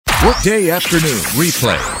Workday Afternoon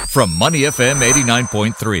Replay from Money FM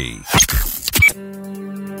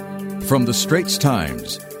 89.3. From the Straits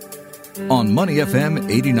Times on Money FM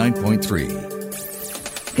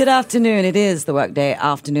 89.3. Good afternoon. It is the Workday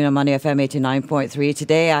Afternoon on Money FM 89.3.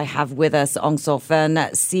 Today I have with us Ong So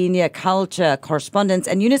Fen, Senior Culture Correspondent,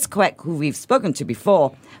 and Eunice Kwek, who we've spoken to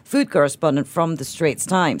before, Food Correspondent from the Straits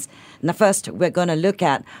Times. Now first, we're going to look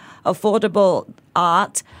at affordable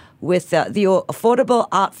art with the Affordable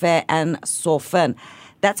Art Fair and So Fen.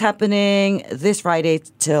 That's happening this Friday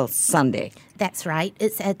till Sunday. That's right.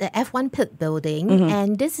 It's at the F1 Pit building,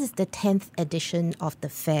 and this is the 10th edition of the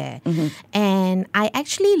fair. And I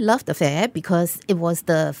actually love the fair because it was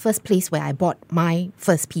the first place where I bought my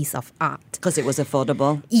first piece of art. Because it was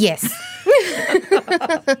affordable? Yes.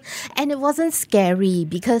 And it wasn't scary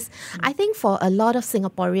because I think for a lot of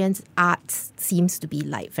Singaporeans, art seems to be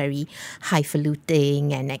like very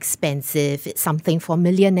highfalutin and expensive. It's something for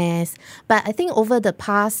millionaires. But I think over the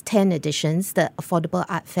past 10 editions, the Affordable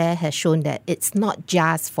Art Fair has shown that it's not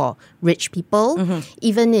just for rich people.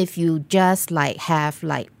 Even if you just like have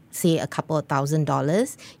like say a couple of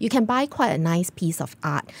 $1,000s, you can buy quite a nice piece of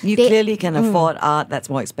art. You clearly can afford art that's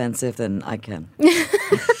more expensive than I can.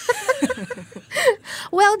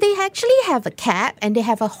 Well, they actually have a cap and they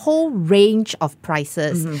have a whole range of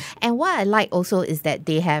prices. And what I like also is that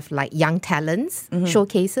they have like young talents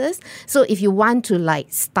showcases. So if you want to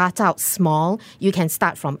like start out small, you can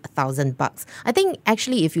start from $1,000. I think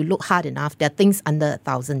actually if you look hard enough, there are things under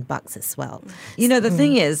 $1,000 as well. You know, the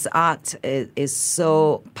thing is, art is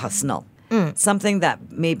so personal. Something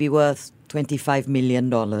that may be worth $25 million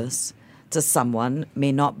to someone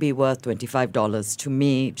may not be worth $25 to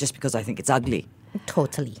me just because I think it's ugly.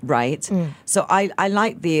 Totally. Right? So I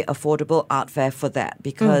like the Affordable Art Fair for that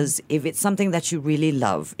because if it's something that you really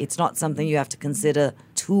love, it's not something you have to consider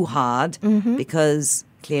too hard because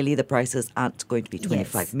clearly the prices aren't going to be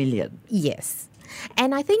 25 million. Yes.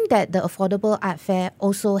 And I think that the Affordable Art Fair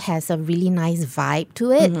also has a really nice vibe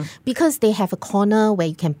to it because they have a corner where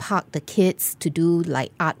you can park the kids to do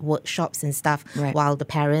like art workshops and stuff while the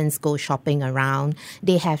parents go shopping around.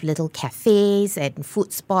 They have little cafes and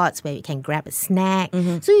food spots where you can grab a snack.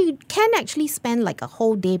 So you can actually spend like a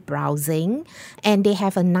whole day browsing, and they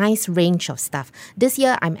have a nice range of stuff. This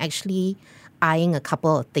year I'm actually eyeing a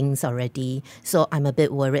couple of things already, so I'm a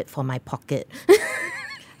bit worried for my pocket.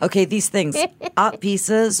 Okay, these things, art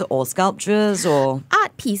pieces or sculptures or...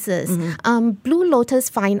 Art pieces. Blue Lotus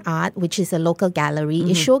Fine Art, which is a local gallery,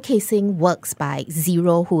 is showcasing works by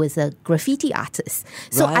Zero, who is a graffiti artist.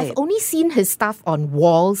 So I've only seen his stuff on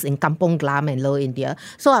walls in Kampong Glam and Little India.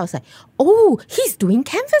 So I was like, oh, he's doing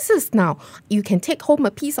canvases now. You can take home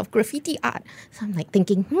a piece of graffiti art. So I'm like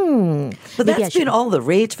thinking, But that's been all the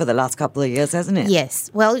rage for the last couple of years, hasn't it? Yes.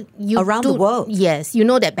 Well, around the world. Yes. You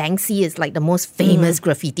know that Banksy is like the most famous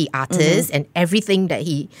graffiti artist, and everything that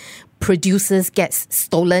he produces gets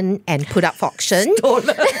stolen and put up for auction.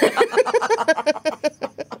 Stolen.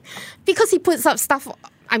 Because he puts up stuff,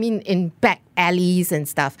 in back alleys and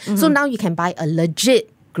stuff. So now you can buy a legit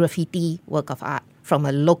graffiti work of art from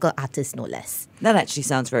a local artist, no less. That actually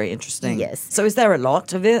sounds very interesting. Yes. So is there a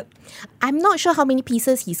lot of it? I'm not sure how many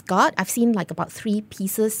pieces he's got. I've seen like about 3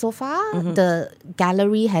 pieces so far. The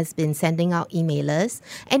gallery has been sending out emailers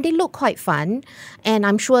and they look quite fun. And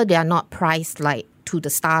I'm sure they are not priced like to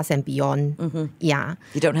the stars and beyond. Yeah.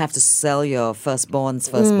 You don't have to sell your firstborn's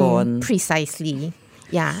firstborn. Precisely.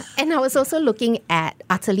 Yeah. And I was also looking at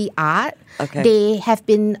Utterly Art. Okay. They have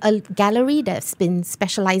been a gallery that's been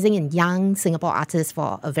specializing in young Singapore artists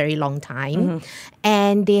for a very long time.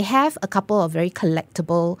 And they have a couple of very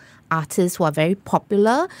collectible artists who are very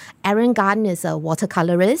popular. Aaron Garden is a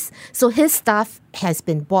watercolorist. So his stuff has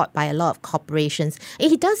been bought by a lot of corporations. And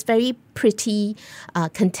he does very pretty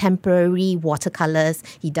contemporary watercolors.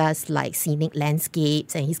 He does like scenic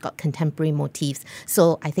landscapes and he's got contemporary motifs.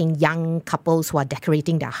 So I think young couples who are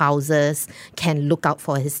decorating their houses can look out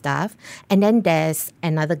for his stuff. And then there's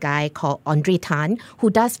another guy called Andre Tan who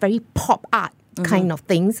does very pop art kind of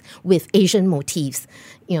things with Asian motifs.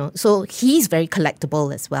 So he's very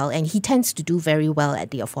collectible as well, and he tends to do very well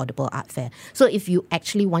at the Affordable Art Fair. So if you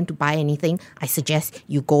actually want to buy anything, I suggest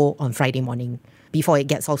you go on Friday morning before it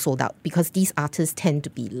gets all sold out, because these artists tend to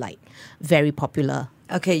be like very popular.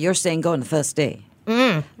 Okay, you're saying go on the first day.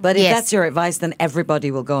 But if that's your advice, then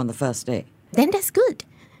everybody will go on the first day. Then that's good.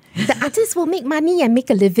 The artists will make money and make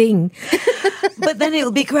a living. But then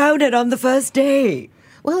it'll be crowded on the first day.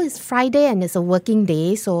 Well, it's Friday and it's a working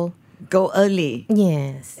day, so... Go early.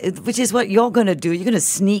 Yes. Which is what you're going to do. You're going to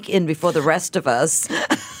sneak in before the rest of us.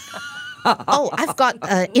 Oh, I've got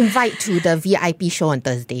an invite to the VIP show on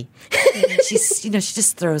Thursday. she's, she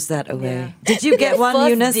just throws that away. Did you get one, First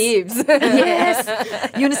Eunice? dibs.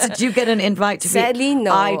 Yes. Eunice, did you get an invite to Sadly,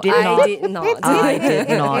 no. I did not. I did not. I did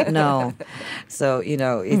not, no. So,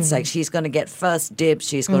 it's like she's going to get first dibs.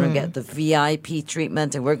 She's going to get the VIP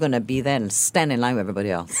treatment, and we're going to be there and stand in line with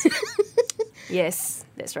everybody else. Yes,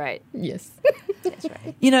 that's right. Yes. That's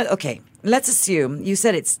right. Okay, let's assume, you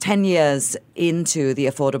said it's 10 years into the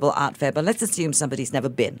Affordable Art Fair, but let's assume somebody's never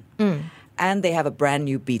been. And they have a brand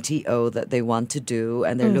new BTO that they want to do,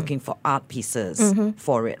 and they're looking for art pieces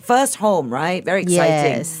for it. First home, right? Very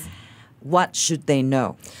exciting. Yes. What should they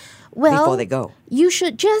know Well, before they go? you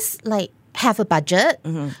should just have a budget.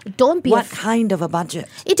 Don't be What kind of a budget?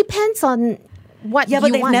 It depends on what Yeah, you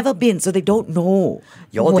but they've want. never been, so they don't know.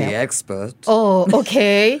 You're Well- the expert. Oh,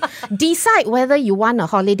 okay. Decide whether you want a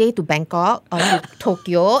holiday to Bangkok or to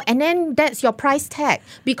Tokyo, and then that's your price tag.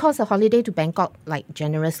 Because a holiday to Bangkok,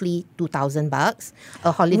 generously $2,000.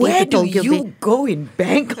 A holiday Where to do Tokyo, you go in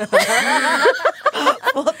Bangkok for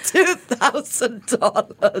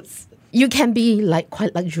 $2,000? you can be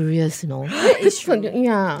quite luxurious, That is true.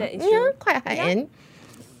 Yeah, That is yeah, true. quite high end.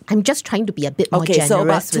 I'm just trying to be a bit more Okay, generous so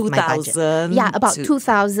about with my budget. 2,000 Yeah, about to-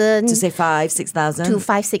 2,000 To say 5,000-6,000? to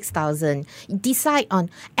 5,000-6,000. Decide on,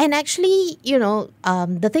 and actually,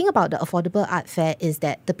 the thing about the Affordable Art Fair is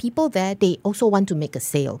that the people there, they also want to make a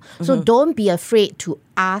sale. So don't be afraid to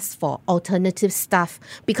ask for alternative stuff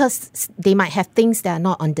because they might have things that are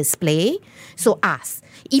not on display. So ask.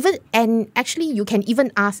 Actually, you can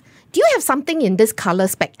even ask, do you have something in this color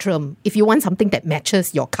spectrum if you want something that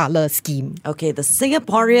matches your color scheme? Okay, the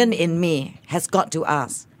Singaporean in me has got to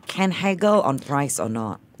ask, can haggle on price or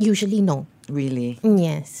not? Usually, no. Really?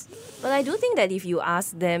 Yes. But I do think that if you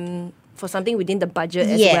ask them for something within the budget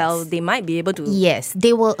as Yes. well, they might be able to. Yes,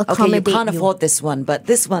 they will Okay, you accommodate can't afford this one, but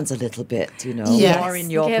this one's a little bit, Yes. more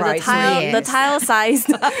in your Okay, price range. the tile sized.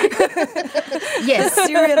 Yes.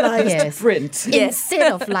 Serialized Yes. print. Yes.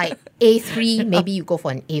 Instead of A3, maybe you go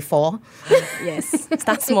for an A4. Yes,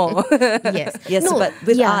 start small. Yes. Yes, No, but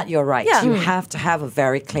with yeah. art, you're right. Yeah. You have to have a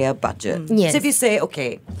very clear budget. Yes. So if you say,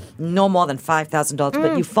 okay, no more than $5,000,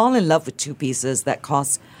 but you fall in love with two pieces that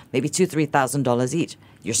cost maybe $2,000-3,000 each,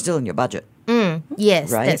 you're still in your budget.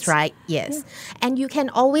 Yes, Right? that's right. Yes. And you can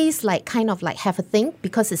always have a think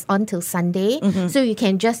because it's on till Sunday. So you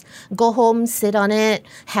can just go home, sit on it,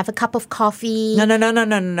 have a cup of coffee. No.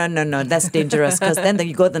 That's dangerous because then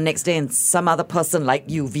you go the next day and some other person like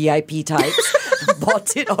you, VIP types,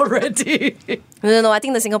 bought it already. No. I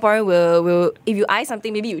think the Singaporean will if you eye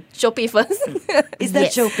something, maybe you chop it first. Is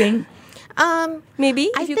that Yes. shopping? Maybe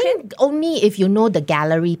I if you think only if you know the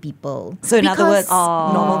gallery people. So in other words,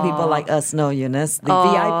 Because- normal people like us know, Eunice. The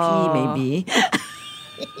VIP maybe.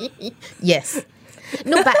 Yes.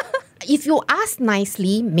 No, but if you ask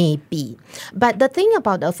nicely, maybe. But the thing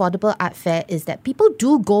about the Affordable Art Fair is that people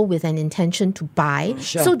do go with an intention to buy.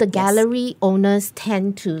 Sure, So the yes. gallery owners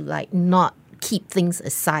tend to not keep things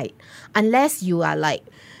aside. Unless you are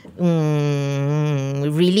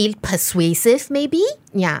really persuasive, maybe.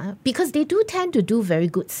 Yeah. Because they do tend to do very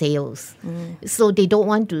good sales. So they don't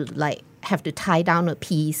want to have to tie down a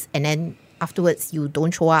piece and then afterwards you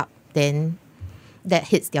don't show up, then that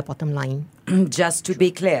hits their bottom line. Just to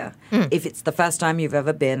be clear, if it's the first time you've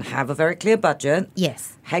ever been, have a very clear budget.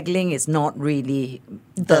 Yes. Haggling is not really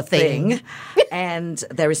The the thing. And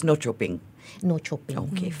there is no chopping. No chopping.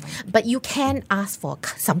 Okay, fine. But you can ask for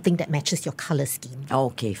something that matches your color scheme.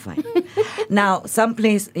 Okay, fine. Now,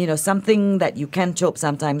 someplace, something that you can chop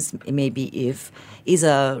sometimes, maybe is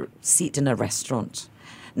a seat in a restaurant.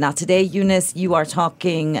 Now, today, Eunice, you are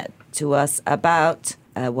talking to us about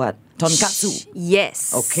what? Tonkatsu.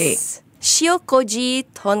 Yes. Okay. Shiokoji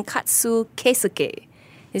Tonkatsu Keisuke.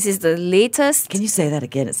 This is the latest. Can you say that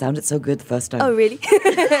again? It sounded so good the first time. Oh, really?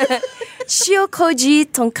 Shiokoji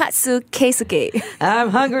Tonkatsu Keisuke. I'm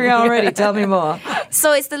hungry already. Tell me more.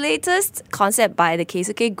 So it's the latest concept by the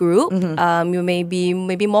Keisuke Group. You may be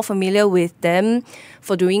maybe more familiar with them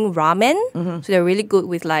for doing ramen. So they're really good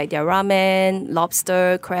with their ramen,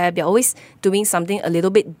 lobster, crab. They're always doing something a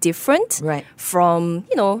little bit different Right. from,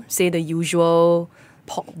 say the usual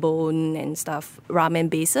pork bone and stuff ramen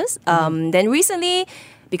bases. Then recently,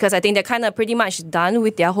 because I think they're kind of pretty much done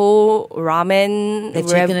with their whole ramen. They've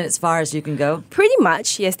taken it as far as you can go. Pretty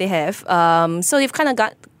much, yes, they have. So they've kind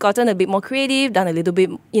of gotten a bit more creative, done a little bit,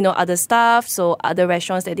 other stuff. So other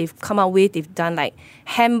restaurants that they've come up with, they've done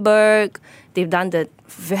Hamburg. They've done the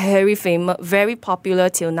very famous, very popular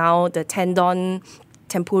till now, the tendon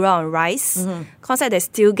tempura on rice concept that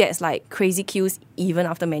still gets crazy queues even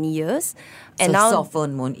after many years. And so now,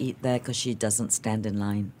 Sophon won't eat there because she doesn't stand in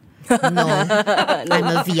line. No,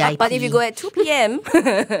 I'm a VIP. But if you go at 2 p.m.,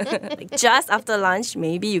 like just after lunch,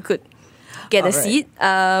 maybe you could get a seat.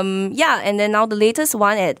 Yeah, and then now the latest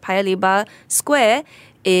one at Paya Lebar Square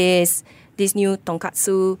is this new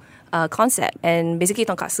tonkatsu concept. And basically,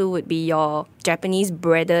 tonkatsu would be your Japanese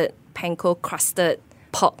breaded, panko crusted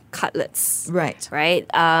pork cutlets. Right. Right?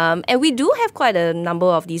 And we do have quite a number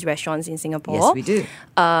of these restaurants in Singapore. Yes, we do.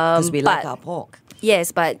 Because we like but- our pork.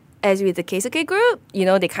 Yes, but as with the Keisuke group,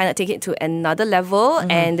 they kind of take it to another level.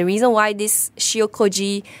 And the reason why this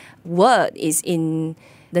shiokoji word is in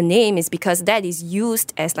the name is because that is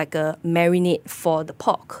used as like a marinade for the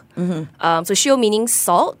pork. So shio meaning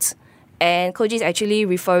salt, and koji is actually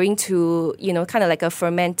referring to, kind of like a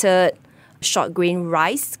fermented short grain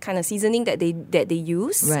rice kind of seasoning that they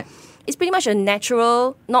use. Right. It's pretty much a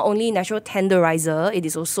natural, not only natural tenderizer, it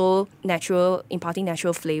is also natural, imparting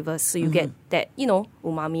natural flavors. So you get that,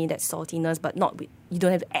 umami, that saltiness, but you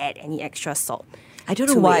don't have to add any extra salt. I don't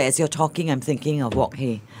know to why, it. as you're talking, I'm thinking of wok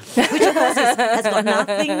hei, which of course has got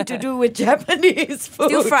nothing to do with Japanese food.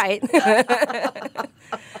 Still fried.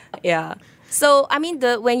 Yeah. So I mean,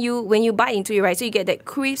 when you bite into it, right? So you get that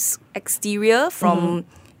crisp exterior from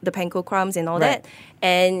the panko crumbs and all Right. that,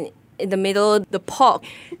 and in the middle, the pork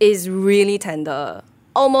is really tender.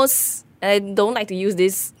 Almost, and I don't like to use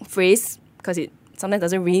this phrase because it sometimes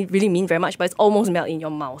doesn't really mean very much, but it's almost melt in your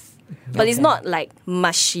mouth. But it's not like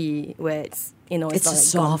mushy where it's It's not like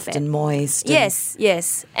soft gone fat. and moist. and-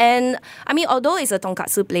 Yes. And I mean, although it's a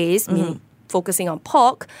tonkatsu place, focusing on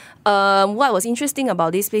pork, what was interesting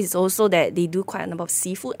about this place is also that they do quite a number of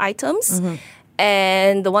seafood items.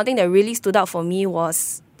 And the one thing that really stood out for me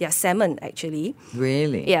was their salmon, actually.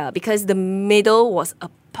 Really? Yeah, because the middle was a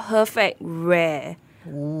perfect rare.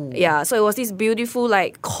 Yeah, so it was this beautiful,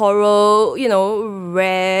 like, coral,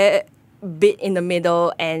 rare bit in the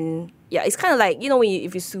middle. And yeah, it's kind of like,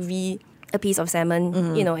 if you sous vide a piece of salmon,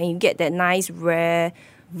 and you get that nice, rare,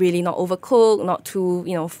 really not overcooked, not too,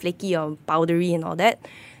 flaky or powdery and all that.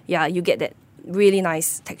 Yeah, you get that really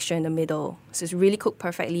nice texture in the middle. So it's really cooked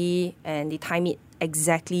perfectly, and they time it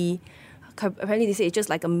exactly. Apparently, they say it's just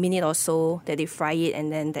like a minute or so that they fry it,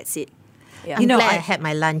 and then that's it. Yeah. I'm know, glad I I- had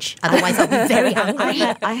my lunch. Otherwise, I'll be very hungry.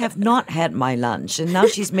 I have not had my lunch, and now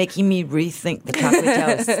she's making me rethink the char kway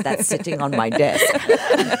teow that's sitting on my desk.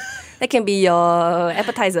 That can be your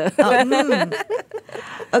appetizer.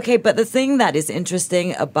 Okay, but the thing that is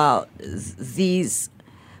interesting about these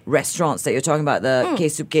restaurants that you're talking about, the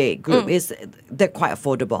Keisuke group, is they're quite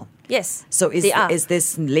affordable. Yes. So they are. is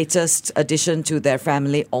this latest addition to their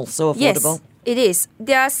family also affordable? Yes, it is.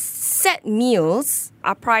 Their set meals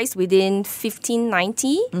are priced within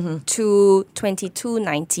 $15.90 to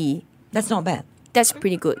 $22.90. That's not bad. That's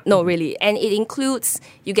pretty good. No, really. And it includes,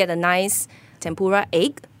 you get a nice tempura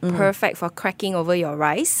egg, perfect for cracking over your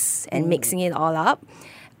rice and mixing it all up.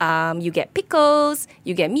 You get pickles,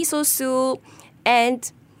 you get miso soup,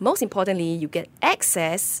 and most importantly, you get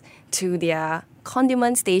access to their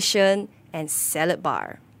condiment station and salad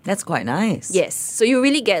bar. That's quite nice. Yes. So you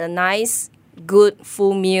really get a nice, good,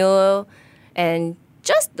 full meal and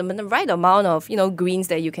just the right amount of, greens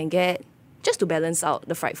that you can get just to balance out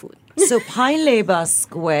the fried food. So Paya Lebar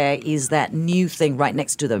Square is that new thing right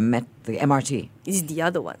next to the MRT. This is the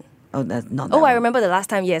other one. Oh, that's not that Oh, I one. remember the last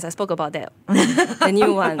time, yes, I spoke about that. The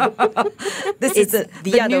new one. This It's is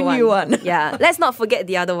the other new one. Yeah. Let's not forget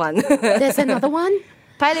the other one. There's another one.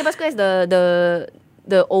 Paya Lebar Square is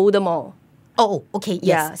the older mall. Oh, okay.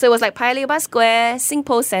 Yeah. Yes. So it was like Paya Lebar Square,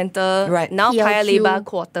 Singpost Center. Right. Now Paya PLQ. Lebar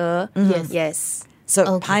Quarter. Yes. Yes. So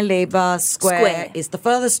Okay. Paya Lebar Square Square. is the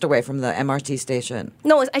furthest away from the MRT station.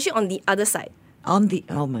 No, it's actually on the other side.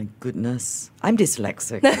 Oh my goodness, I'm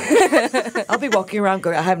dyslexic. I'll be walking around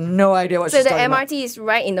going, I have no idea what So she's the talking MRT is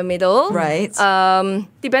right in the middle. Right.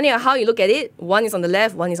 Depending on how you look at it, one is on the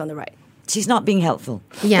left, one is on the right. about. She's not being helpful.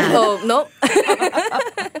 Yeah. Oh, no.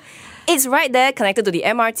 It's right there connected to the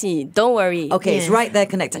MRT. Don't worry. Okay, it's Yes. right there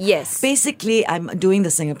connected. Yes. Basically, I'm doing the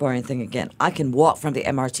Singaporean thing again. I can walk from the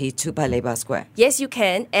MRT to Paya Lebar Square. Yes, you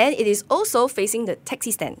can. And it is also facing the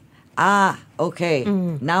taxi stand. Ah, okay.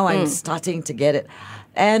 Now I'm starting to get it.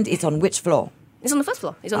 And it's on which floor? It's on the first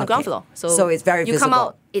floor. It's on the Okay. ground floor. So it's very You come visible.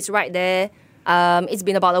 out, it's right there. It's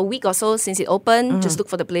been about a week or so since it opened. Just look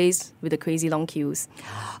for the place with the crazy long queues.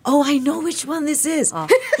 Oh, I know which one this is.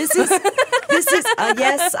 This is,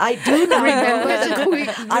 yes, I do now.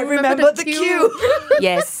 I remember the queue.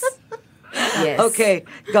 Yes. Yes. Okay,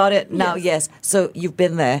 got it. Now, yes. So you've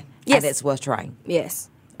been there Yes. and it's worth trying. Yes.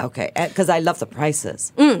 Okay, because I love the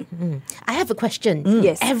prices. I have a question.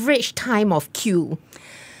 Yes. Average time of queue.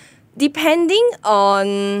 Depending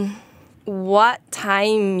on what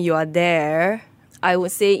time you are there, I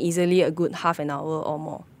would say easily a good half an hour or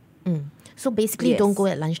more. So basically, Yes. don't go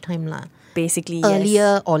at lunchtime lah. Basically, yes.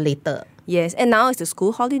 Earlier or later. Yes, and now it's the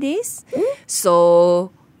school holidays.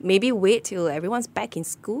 So maybe wait till everyone's back in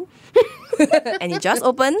school. And it just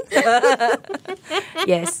opened.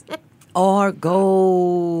 Yes. Or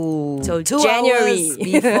go So 2 January. hours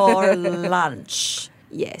before lunch.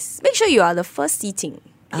 Yes. Make sure you are the first seating.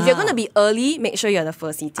 If you're going to be early, make sure you're the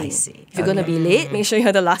first seating. I see. If you're going to be late, make sure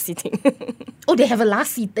you're the last seating. Oh, they have a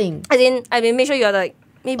last seating. I mean, make sure you're like,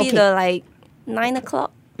 maybe Okay. the like 9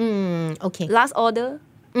 o'clock, Okay. last order.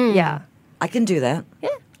 Yeah. I can do that. Yeah.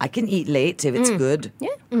 I can eat late if it's good. Yeah.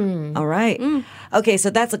 All right. Okay, so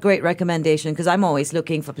that's a great recommendation because I'm always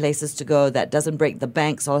looking for places to go that doesn't break the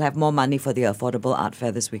bank, so I'll have more money for the affordable art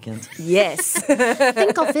fair this weekend. Yes.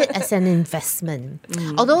 Think of it as an investment.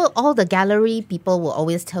 Although all the gallery people will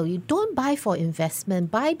always tell you, don't buy for investment,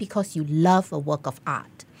 buy because you love a work of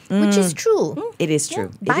art, which is true. It is true.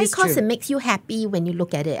 Buy It is because true. it makes you happy when you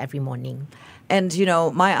look at it every morning. And, you know,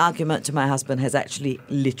 my argument to my husband has actually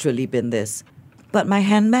literally been this. But my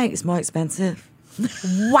handbag is more expensive.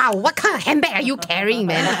 Wow, what kind of handbag are you carrying,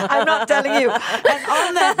 man? I'm not telling you. And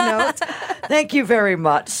on that note, thank you very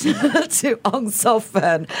much to Ong So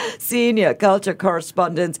Fen, Senior Culture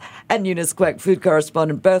Correspondent, and Eunice Quek, Food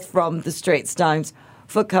Correspondent, both from The Straits Times,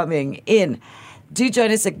 for coming in. Do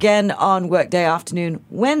join us again on Workday Afternoon,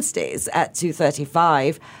 Wednesdays at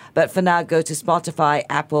 2:35. But for now, go to Spotify,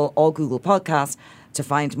 Apple, or Google Podcasts to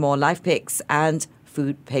find more Life Picks and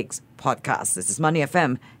Food Picks podcasts. This is Money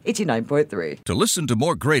FM 89.3. To listen to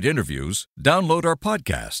more great interviews, download our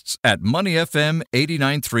podcasts at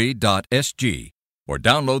moneyfm893.sg or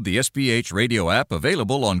download the SPH radio app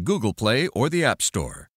available on Google Play or the App Store.